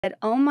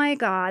oh my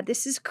God,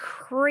 this is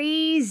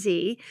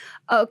crazy.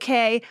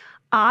 Okay,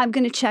 I'm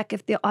going to check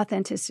if the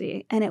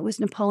authenticity. And it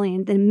was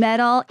Napoleon. The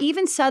medal,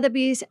 even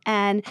Sotheby's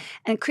and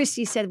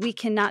Christie said, we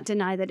cannot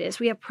deny that it is.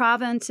 We have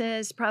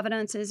provenances,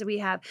 we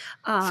have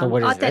So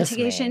what does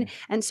authentication. this mean?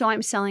 And so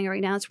I'm selling it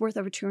right now. It's worth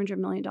over $200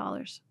 million.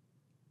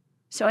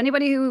 So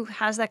anybody who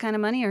has that kind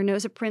of money or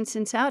knows a prince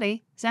in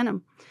Saudi, send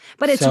them.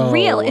 But it's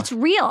real. It's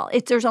real.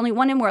 There's only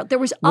one in the world. There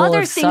was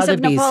other things of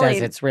Napoleon. Sotheby's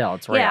says it's real.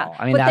 It's real. Yeah,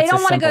 I mean, but that's they don't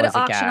as want to go simple to as it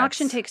auction. gets.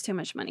 Auction takes too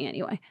much money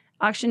anyway.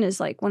 Auction is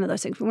like one of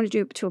those things. We want to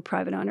do it to a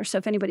private owner. So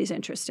if anybody's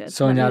interested.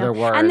 So in other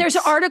words. And there's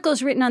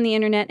articles written on the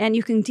internet, and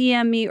you can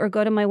DM me or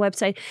go to my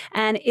website,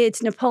 and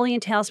it's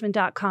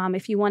napoleontalisman.com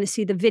if you want to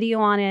see the video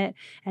on it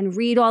and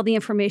read all the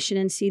information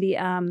and see the,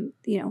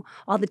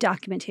 all the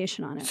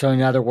documentation on it. So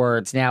in other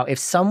words, now if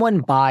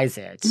someone buys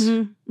it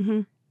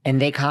and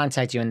they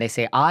contact you and they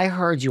say, I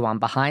heard you on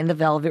Behind the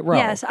Velvet Rope.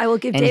 Yes, I will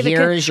give and David.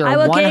 here's your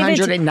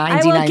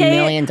 $199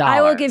 million.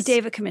 I will give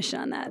Dave a commission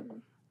on that.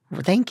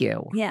 Well, thank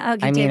you. Yeah, I'll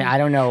give I mean, David. I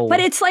don't know. But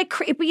it's like,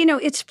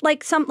 it's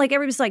like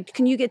everybody's like,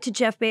 can you get to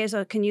Jeff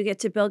Bezos? Can you get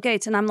to Bill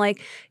Gates? And I'm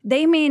like,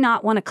 they may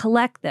not want to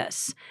collect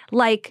this.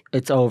 Like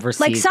it's overseas,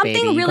 like something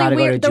baby. really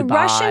weird. The Dubai,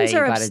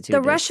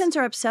 Russians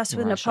are obsessed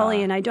with Russia.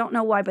 Napoleon. I don't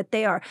know why, but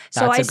they are.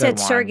 So That's I a said good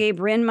one. Sergey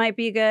Brin might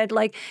be good.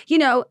 Like,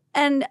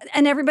 and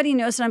everybody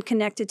knows that I'm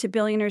connected to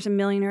billionaires and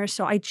millionaires.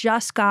 So I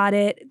just got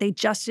it. They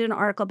just did an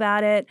article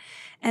about it.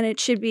 And it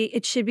should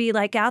be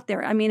like out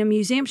there. I mean, a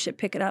museum should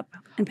pick it up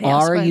and pay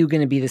us. Are you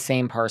going to be the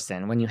same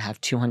person when you have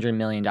 $200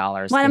 million?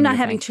 Well, I'm not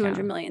having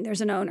 $200 million.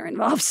 There's an owner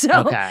involved. So,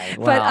 okay,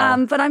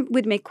 well, but I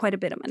would make quite a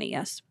bit of money.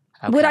 Yes.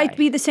 Okay. Would I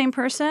be the same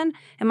person?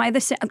 Am I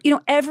the same?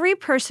 Every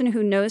person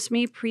who knows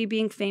me pre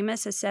being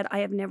famous has said I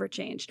have never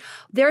changed.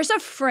 There's a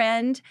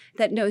friend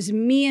that knows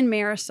me and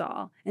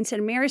Marysol and said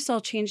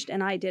Marysol changed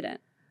and I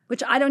didn't.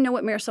 Which I don't know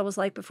what Marysol was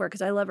like before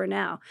because I love her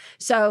now.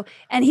 So,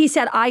 and he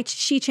said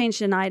she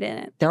changed and I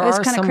didn't. There it was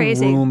are kind of some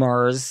crazy.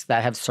 rumors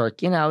that have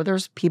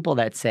there's people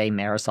that say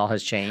Marysol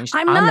has changed.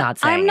 I'm not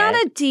saying I'm not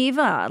it. a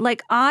diva.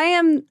 Like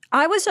I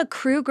was a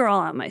crew girl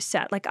on my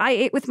set. Like I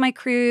ate with my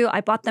crew. I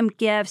bought them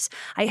gifts.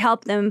 I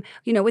helped them,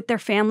 with their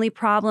family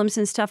problems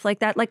and stuff like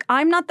that. Like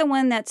I'm not the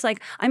one that's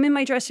like, I'm in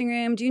my dressing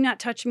room. Do not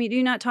touch me.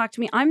 Do not talk to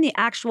me. I'm the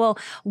actual,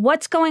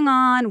 what's going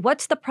on?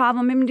 What's the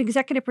problem? I'm an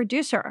executive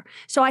producer.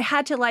 So I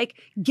had to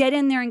get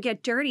in there and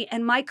get dirty.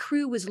 And my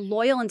crew was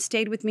loyal and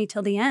stayed with me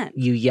till the end.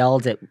 You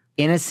yelled at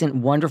innocent,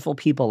 wonderful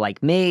people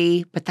like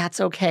me, but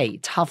that's okay.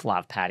 Tough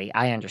love, Patti.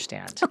 I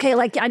understand. Okay,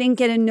 like I didn't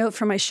get a note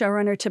from my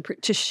showrunner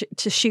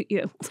to shoot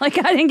you. Like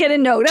I didn't get a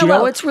note. Do you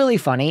know what's really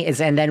funny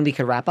is, and then we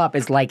could wrap up,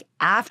 is like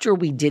after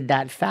we did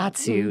that fat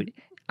suit,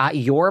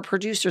 your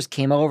producers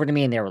came over to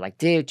me and they were like,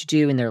 did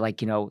you? And they're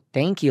like,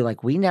 thank you.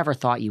 Like we never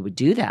thought you would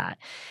do that.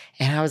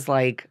 And I was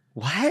like,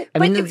 what? I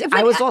mean,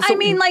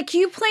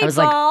 you played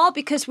ball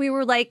because we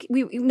were like,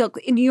 look,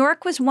 New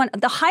York was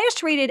the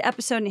highest rated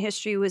episode in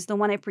history was the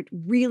one I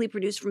really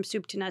produced from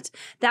soup to nuts.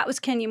 That was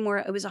Kenya Moore.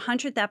 It was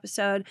 100th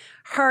episode,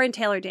 her and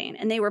Taylor Dane,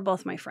 and they were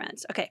both my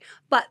friends. Okay.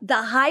 But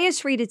the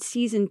highest rated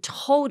season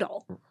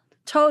total,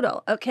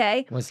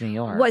 okay? Was New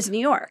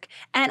York.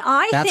 And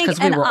That's because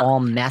we were all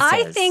messes.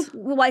 I think,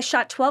 I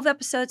shot 12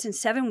 episodes in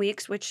 7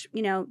 weeks, which,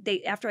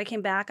 after I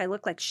came back, I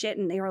looked like shit,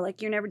 and they were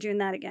like, you're never doing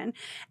that again.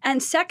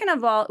 And second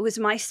of all, it was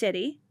my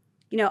city.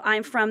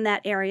 I'm from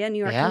that area, New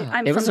York.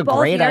 Yeah, it was a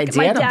great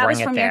idea to bring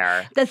it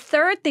there. The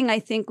third thing I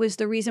think was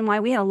the reason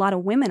why we had a lot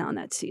of women on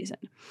that season.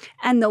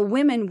 And the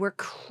women were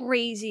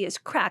crazy as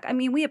crack. I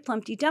mean, we had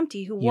Plumpty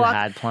Dumpty who walked. You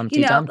had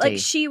Plumpty Dumpty. Like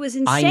she was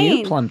insane. I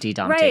knew Plumpty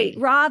Dumpty. Right,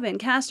 Robin,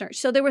 Castner.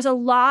 So there was a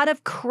lot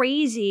of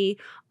crazy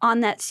on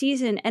that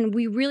season. And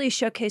we really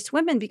showcased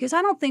women because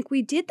I don't think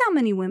we did that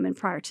many women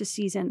prior to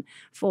season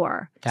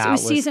 4. So it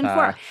was season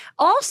 4.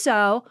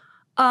 Also,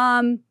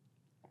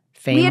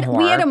 we had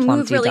to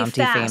move really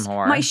fast.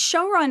 My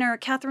showrunner,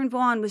 Catherine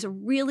Vaughn, was a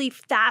really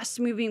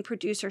fast-moving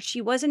producer.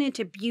 She wasn't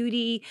into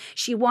beauty.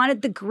 She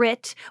wanted the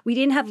grit. We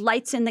didn't have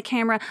lights in the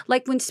camera.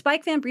 Like when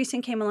Spike Van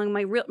Briesen came along,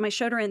 my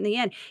showrunner in the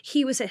end,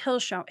 he was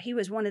he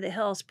was one of the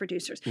Hills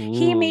producers. Ooh.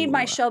 He made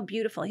my show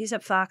beautiful. He's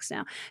at Fox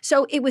now.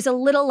 So it was a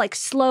little like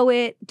slow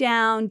it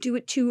down, do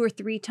it 2 or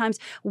 3 times.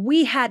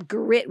 We had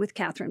grit with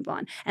Catherine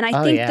Vaughn. And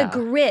I think the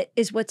grit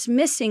is what's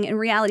missing in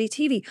reality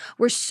TV.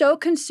 We're so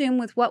consumed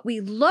with what we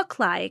look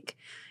like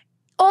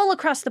all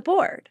across the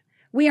board.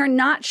 We are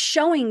not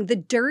showing the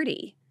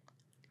dirty.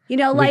 We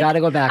got to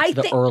go back to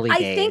the early days.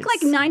 I think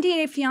 98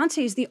 Day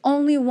Fiancé is the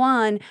only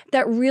one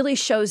that really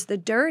shows the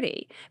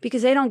dirty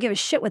because they don't give a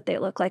shit what they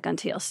look like on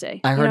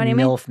TLC. I heard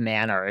MILF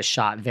Manor is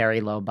shot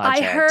very low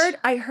budget.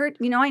 I heard.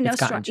 I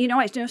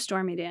know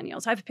Stormy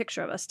Daniels. I have a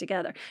picture of us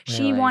together. Really?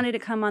 She wanted to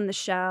come on the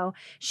show.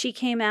 She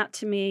came out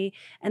to me,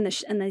 and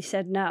they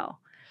said no.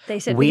 They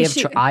said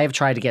I have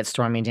tried to get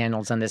Stormy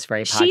Daniels on this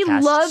very podcast. She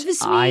loves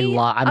me.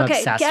 I'm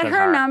obsessed with her. Get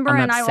her number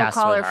and I will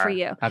call her for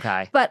you.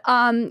 Okay. But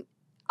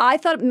I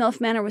thought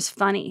MILF Manor was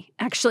funny.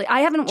 Actually,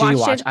 I haven't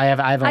watched it. I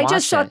haven't watched it. I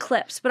just saw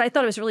clips, but I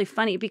thought it was really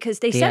funny because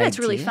they said it's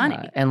really funny.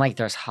 And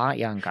there's hot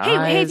young guys.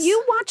 Hey, have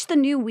you watched the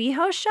new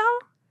WeHo show?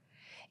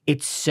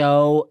 It's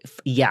so,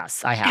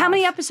 yes, I have. How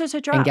many episodes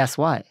have dropped? And guess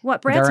what?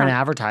 What, Brad's They're on? an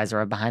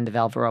advertiser of Behind the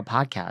Velvet Rope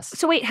podcast.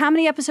 So wait, how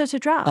many episodes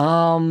have dropped?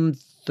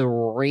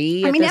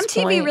 3 I at mean, this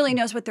MTV point. really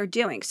knows what they're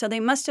doing. So they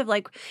must have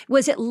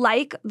was it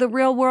like The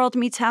Real World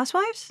meets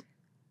Housewives?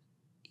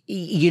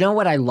 You know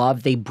what I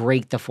love? They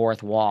break the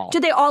fourth wall. Do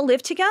they all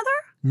live together?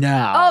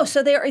 No. Oh,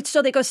 so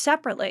they go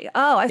separately.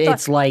 Oh, I thought.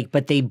 It's like,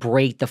 but they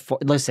break the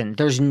listen,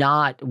 there's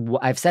not,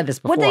 I've said this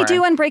before. What do they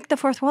do and break the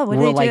fourth wall? What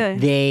do they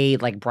do?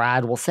 Like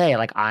Brad will say,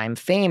 like, I'm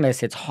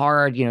famous. It's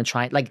hard,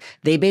 trying, like,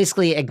 they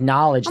basically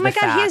acknowledge the fact.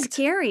 Oh my God, he is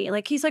Gary.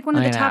 Like, he's like one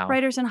of the top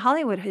writers in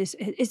Hollywood.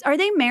 Are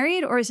they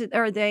married or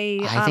are they?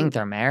 I think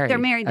they're married. They're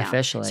married now.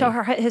 Officially. So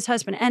his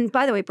husband. And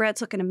by the way,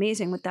 Brad's looking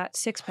amazing with that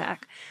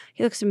 6-pack.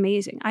 He looks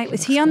amazing.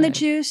 Is he on the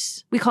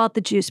juice? We call it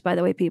the juice, by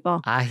the way,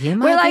 people. We're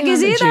like,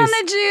 is he on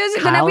the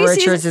juice? Kyle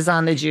Richards is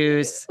on the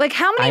juice. Like,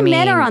 how many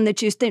men are on the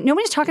juice?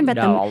 Nobody's talking about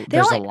them.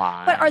 There's a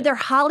lot. But are there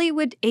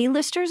Hollywood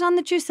A-listers on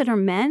the juice that are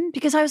men?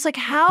 Because I was like,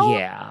 how?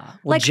 Yeah.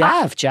 Well,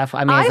 Jeff.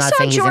 I mean, I it's not saw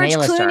saying George he's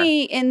an A-lister.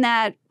 Clooney in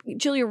that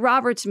Julia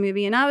Roberts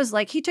movie, and I was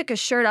like, he took his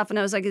shirt off, and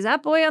I was like, is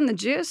that boy on the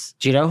juice?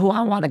 Do you know who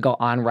I want to go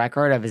on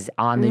record of is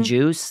on the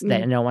juice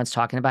that no one's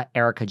talking about?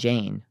 Erica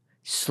Jane.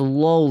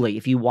 Slowly,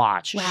 if you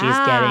watch, she's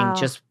getting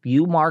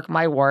you mark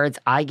my words,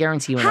 I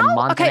guarantee you in a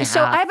month and a half.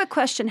 So I have a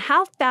question.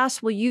 How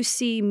fast will you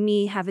see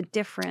me have a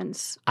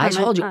difference? I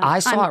told you, I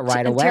saw it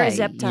right away.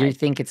 You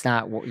think it's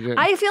not?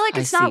 I feel like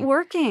it's not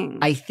working.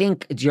 I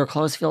think, do your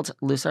clothes feel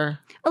looser?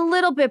 A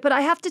little bit, but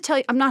I have to tell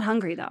you, I'm not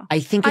hungry though. I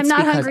think it's I'm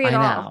not because hungry at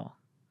all.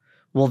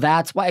 Well,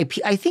 that's why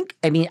I think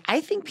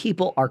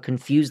people are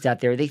confused out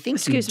there. They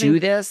think you do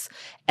this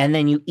and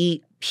then you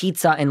eat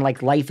pizza and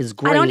like life is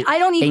great. I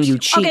don't eat. And you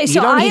cheat. Okay, so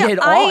you don't eat it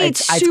all. I eat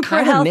it's super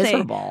kind healthy, of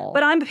miserable.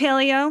 But I'm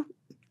paleo,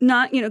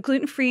 not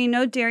gluten free,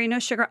 no dairy, no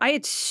sugar. I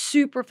eat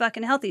super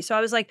fucking healthy. So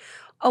I was like,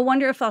 I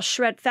wonder if I'll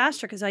shred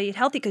faster because I eat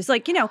healthy. Because I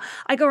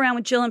go around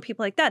with Jill and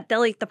people like that.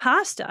 They'll eat the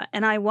pasta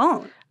and I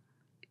won't.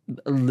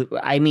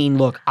 I mean,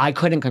 look, I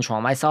couldn't control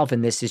myself,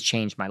 and this has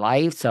changed my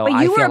life. So but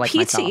I you feel were a like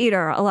pizza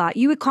eater a lot.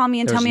 You would call me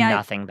and tell me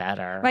nothing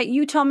better. Right?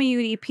 You told me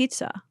you'd eat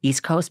pizza.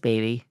 East Coast,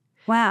 baby.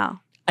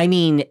 Wow. I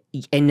mean,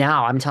 and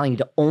now I'm telling you,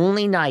 the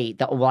only night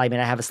that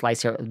I have a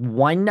slice here.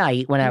 One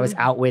night when I was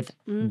out with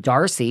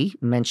Darcy,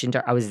 mentioned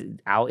her, I was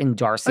out in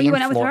Darcy. Oh, you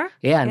went out with her?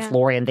 Yeah, in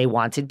Florida, and they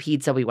wanted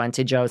pizza. We went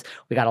to Joe's.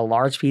 We got a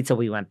large pizza.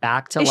 We went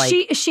back to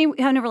Is she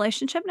in a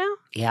relationship now?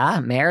 Yeah,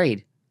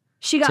 married.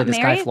 She got to this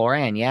married? guy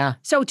Florian, yeah.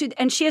 So,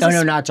 and she has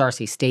no, not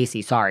Darcy.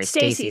 Stacy, sorry.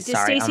 Stacy,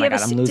 sorry. Oh my God,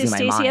 I'm losing my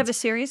mind. Does Stacy have a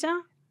series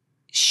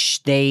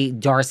now?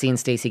 Darcy and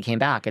Stacy came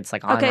back. It's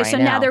like on right now. Okay, so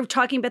now they're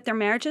talking about their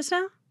marriages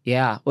now?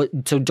 Yeah. Well,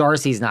 so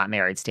Darcy's not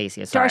married.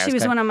 Stacy is. Sorry, Darcy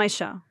was one on my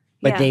show.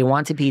 But they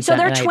wanted pizza. So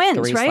they're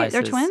twins, right?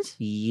 They're twins?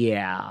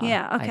 Yeah.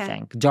 Yeah, okay. I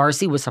think.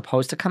 Darcy was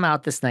supposed to come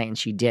out this night and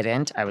she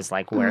didn't. I was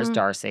like, where's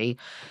Darcy?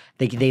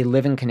 They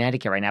live in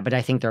Connecticut right now, but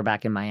I think they're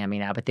back in Miami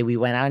now. But we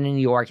went out in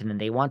New York and then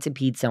they wanted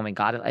pizza and we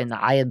got it. And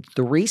I had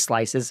 3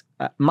 slices.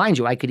 Mind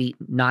you, I could eat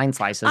 9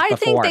 slices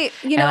before.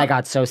 And I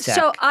got so sick.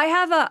 So I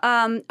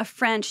have a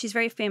friend. She's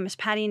very famous,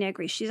 Patti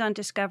Negri. She's on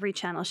Discovery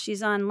Channel.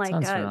 She's on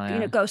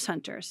Ghost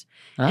Hunters.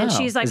 Oh, and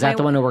she's like, is that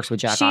the one who works with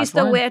Jack She's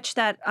Osbourne? the witch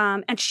that,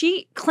 and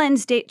she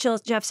cleansed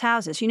Jeff's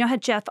houses. You know how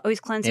Jeff always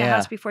cleanses a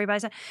house before he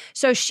buys it?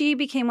 So she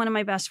became one of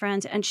my best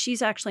friends and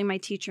she's actually my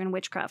teacher in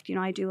witchcraft.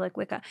 I do like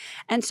Wicca.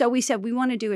 And so we said, we want to do